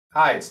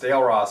Hi, it's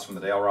Dale Ross from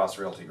the Dale Ross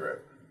Realty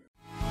Group.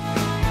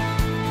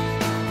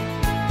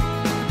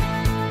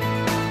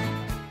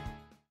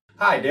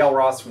 Hi, Dale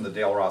Ross from the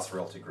Dale Ross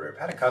Realty Group.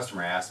 I had a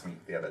customer ask me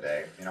the other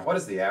day, what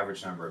is the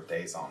average number of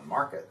days on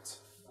market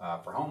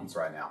for homes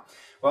right now?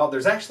 Well,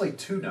 there's actually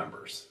two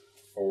numbers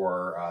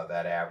for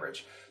that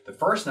average. The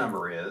first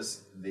number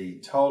is the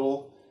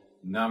total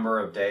number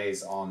of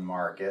days on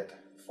market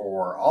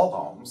for all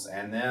homes,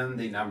 and then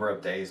the number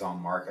of days on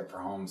market for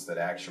homes that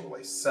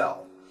actually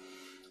sell.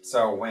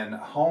 So when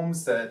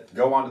homes that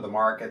go onto the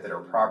market that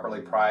are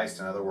properly priced,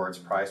 in other words,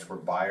 priced where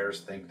buyers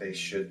think they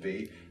should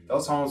be,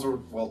 those homes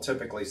will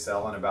typically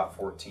sell in about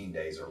 14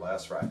 days or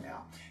less right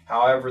now.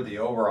 However, the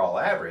overall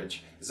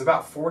average is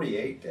about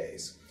 48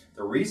 days.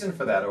 The reason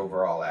for that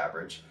overall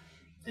average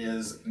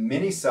is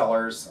many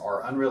sellers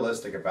are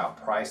unrealistic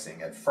about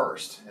pricing at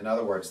first. In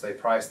other words, they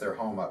price their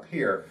home up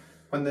here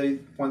when the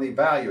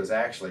value is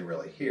actually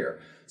really here.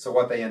 So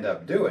what they end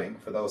up doing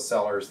for those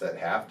sellers that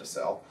have to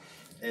sell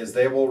is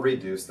they will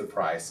reduce the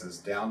prices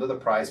down to the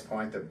price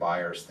point that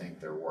buyers think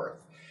they're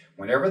worth.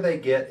 Whenever they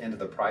get into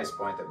the price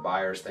point that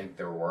buyers think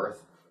they're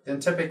worth, then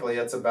typically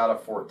it's about a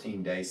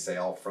 14-day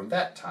sale from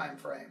that time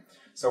frame.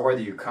 So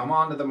whether you come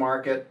onto the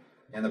market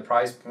in the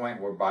price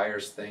point where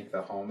buyers think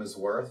the home is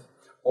worth,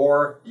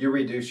 or you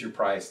reduce your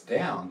price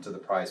down to the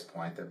price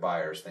point that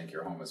buyers think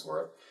your home is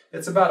worth,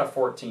 it's about a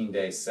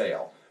 14-day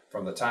sale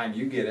from the time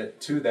you get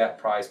it to that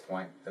price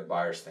point that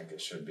buyers think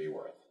it should be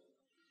worth.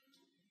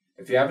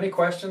 If you have any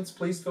questions,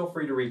 please feel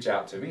free to reach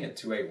out to me at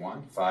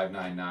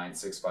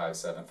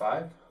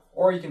 281-599-6575,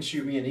 or you can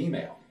shoot me an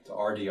email to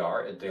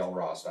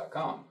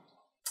rdr@daleross.com.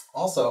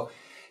 Also,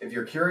 if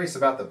you're curious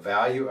about the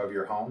value of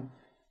your home,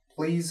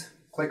 please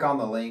click on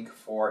the link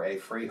for a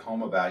free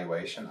home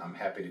evaluation. I'm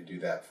happy to do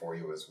that for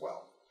you as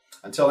well.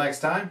 Until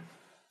next time,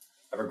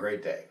 have a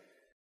great day.